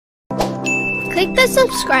Click the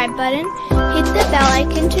subscribe button, hit the bell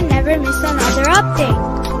icon to never miss another update.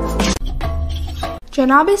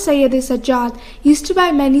 Imam Sajjad used to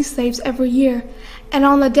buy many slaves every year, and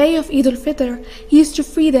on the day of Eid al-Fitr, he used to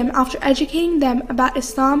free them after educating them about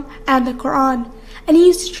Islam and the Quran, and he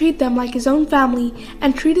used to treat them like his own family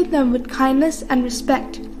and treated them with kindness and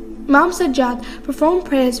respect. Imam Sajjad performed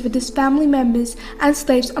prayers with his family members and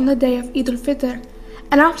slaves on the day of Eid al-Fitr,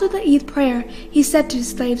 and after the Eid prayer, he said to his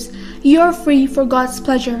slaves, "You are free for God's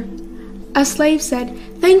pleasure." A slave said,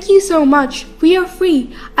 "Thank you so much. We are free.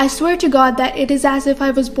 I swear to God that it is as if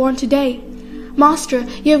I was born today. Master,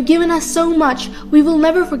 you have given us so much. We will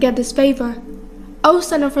never forget this favor." O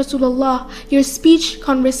son of Rasulullah, your speech,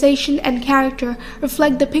 conversation, and character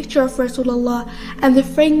reflect the picture of Rasulullah, and the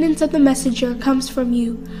fragrance of the messenger comes from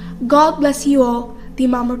you. God bless you all, the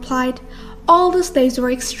Imam replied. All the slaves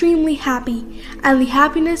were extremely happy, and the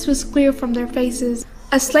happiness was clear from their faces.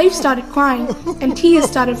 A slave started crying, and tears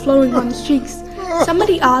started flowing on his cheeks.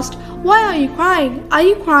 Somebody asked, "Why are you crying? Are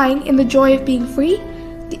you crying in the joy of being free?"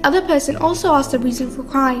 The other person also asked the reason for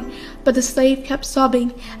crying, but the slave kept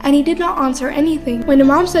sobbing, and he did not answer anything. When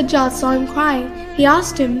Imam Sajjad saw him crying, he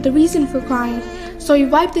asked him the reason for crying. So he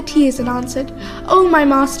wiped the tears and answered, "Oh my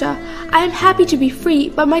master, I am happy to be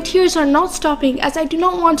free, but my tears are not stopping as I do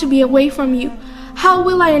not want to be away from you. How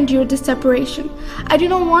will I endure this separation? I do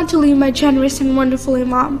not want to leave my generous and wonderful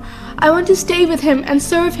Imam. I want to stay with him and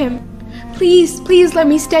serve him. Please, please let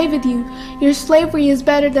me stay with you. Your slavery is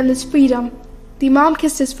better than this freedom." The Imam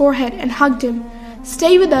kissed his forehead and hugged him.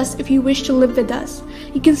 "Stay with us if you wish to live with us.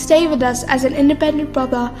 You can stay with us as an independent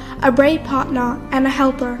brother, a brave partner, and a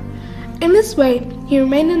helper." In this way, he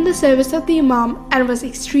remained in the service of the Imam and was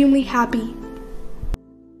extremely happy.